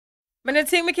But I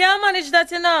think we can't manage that,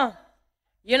 you know.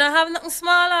 You don't have nothing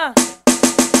smaller.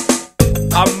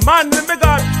 A man in me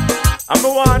got, and me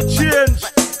want change.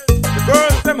 The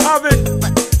girls them have it,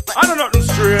 I know nothing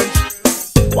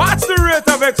strange. What's the rate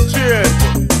of exchange?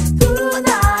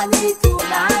 Tunani,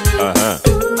 tunani,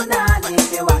 tunani,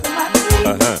 they want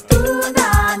money.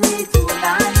 Tunani,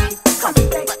 tunani, come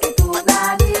back to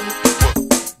tunani.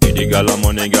 Give the gal a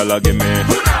money, gal a give me.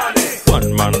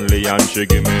 One manly and she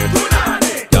give me.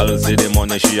 Gal see the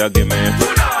money she a give me.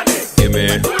 Give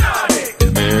me,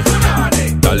 give me.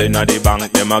 Gal inna the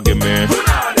bank them a give me.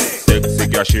 Sexy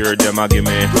cashier them a give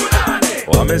me.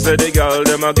 What me say the gal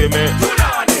them a give me.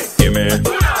 Give me,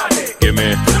 give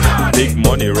me. Big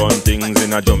money run things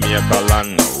in a Jamaica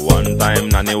land. One time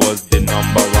Nanny was the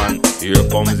number one. Here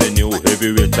comes the new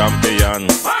heavyweight champion.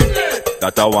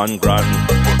 That a $1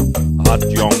 grand. Hot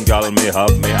young gal me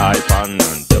have me iPhone.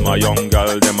 Them a young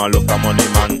gal, them a look a money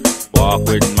man. Walk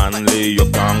with manly, you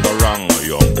can't go wrong.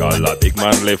 Young gal a big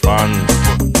manly fan.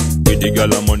 With the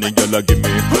gal a money, gal a give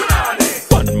me.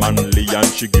 One manly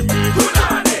and she give me.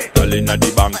 Gal inna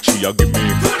the bank, she a give me.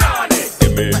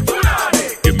 Give me,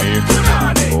 give me.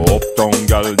 Uptown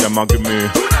gal, them a give me.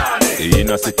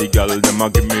 Inner city gal, them a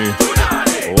give me.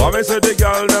 What me say the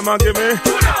gal, them a give me.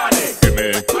 Give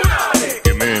me,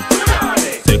 give me.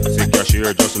 Sexy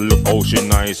cashier, just look how she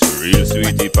nice. Real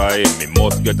sweetie pie, me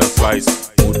must get a slice.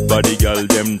 Good body gal,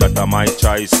 them that are my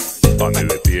choice. Family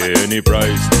will pay any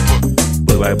price.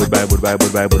 Goodbye, goodbye, goodbye,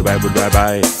 goodbye, goodbye, goodbye,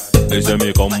 bye. They say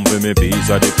me come for me piece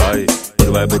of the pie.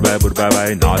 Goodbye, goodbye, goodbye,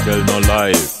 bye. Not tell no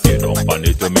lie. Get up on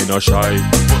it, me no shy.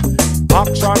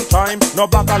 Action time, no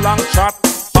back a long chat.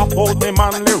 Pop out me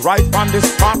manly right on the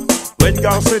spot. When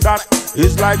girl say that,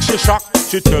 it's like she shocked.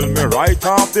 She tell me right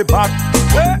off the bat.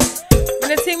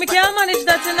 But I think we can't manage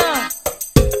that, you know.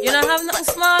 You don't have nothing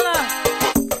smaller.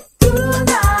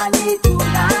 Tunani,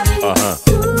 tunani,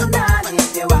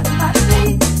 tunani, they want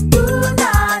money.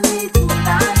 Tunani,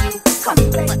 tunani, come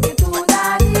back to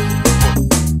tunani.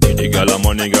 Give the gal a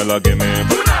money, gal a give me.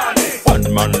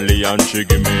 One manly and she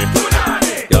give me.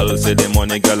 Gal say the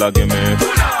money, gal a give me.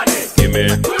 Give me,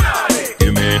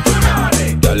 give me.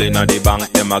 Gal inna the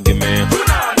bank, them a give me.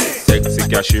 Sexy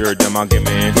cashier, them a give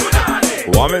me.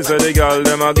 What me say the gal,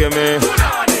 them a give me.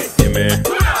 Give me,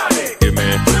 give me.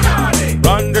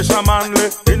 Brandish a manly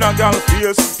in a gal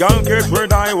face. Gal get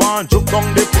red, I want juke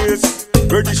down the place.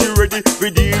 Ready, she ready,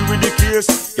 we deal with the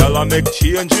case. Gal a make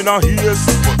change in a haze.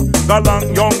 Gal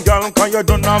and young gal, can you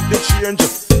don't have the change.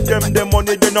 Them the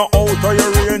money, they not out of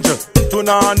your range.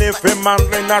 Tunani if a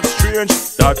manly not strange.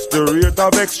 That's the rate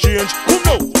of exchange. Who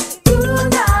know?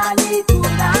 Tunani,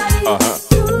 tunani,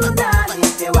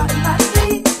 tunani, they want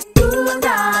money.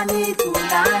 Tunani,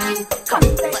 tunani, come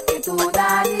back to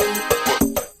tunani.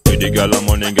 With the gal a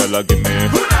money, gal a give me.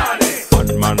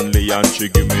 One manly and she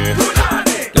give me.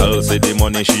 Gal say the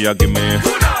money she a give me.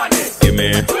 Give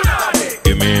me,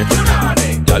 give me.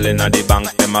 Gal inna the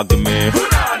bank, them a give me.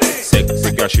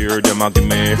 Sexy cashier, them a give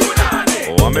me.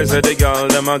 What me say the gal,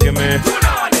 them a give me.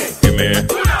 Give me,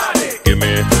 give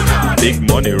me. Big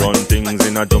money run things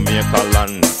in a Jamaica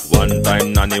land. One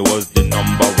time Nanny was the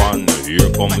number one. Here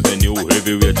comes the new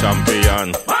heavyweight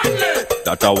champion.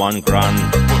 That a $1 grand.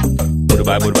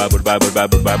 Goodbye, goodbye, goodbye, goodbye,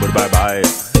 goodbye, goodbye, bye.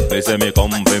 They say me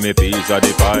come for me piece of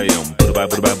the pie. Goodbye,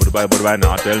 goodbye, goodbye, goodbye,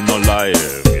 not tell no lie.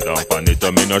 Me don't find it,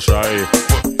 me no shy.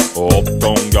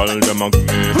 Uptown gal, them a give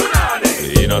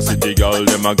me. Inner city gal,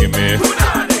 them a give me.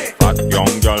 Hot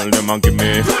young gal, them a give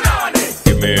me.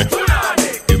 Give me,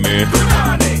 give me.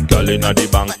 Gal inna the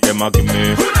bank, them a give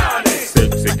me.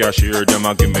 Sexy cashier, them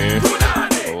a give me.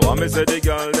 What me say the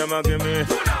gal, them a give me.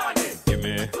 Give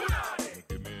me.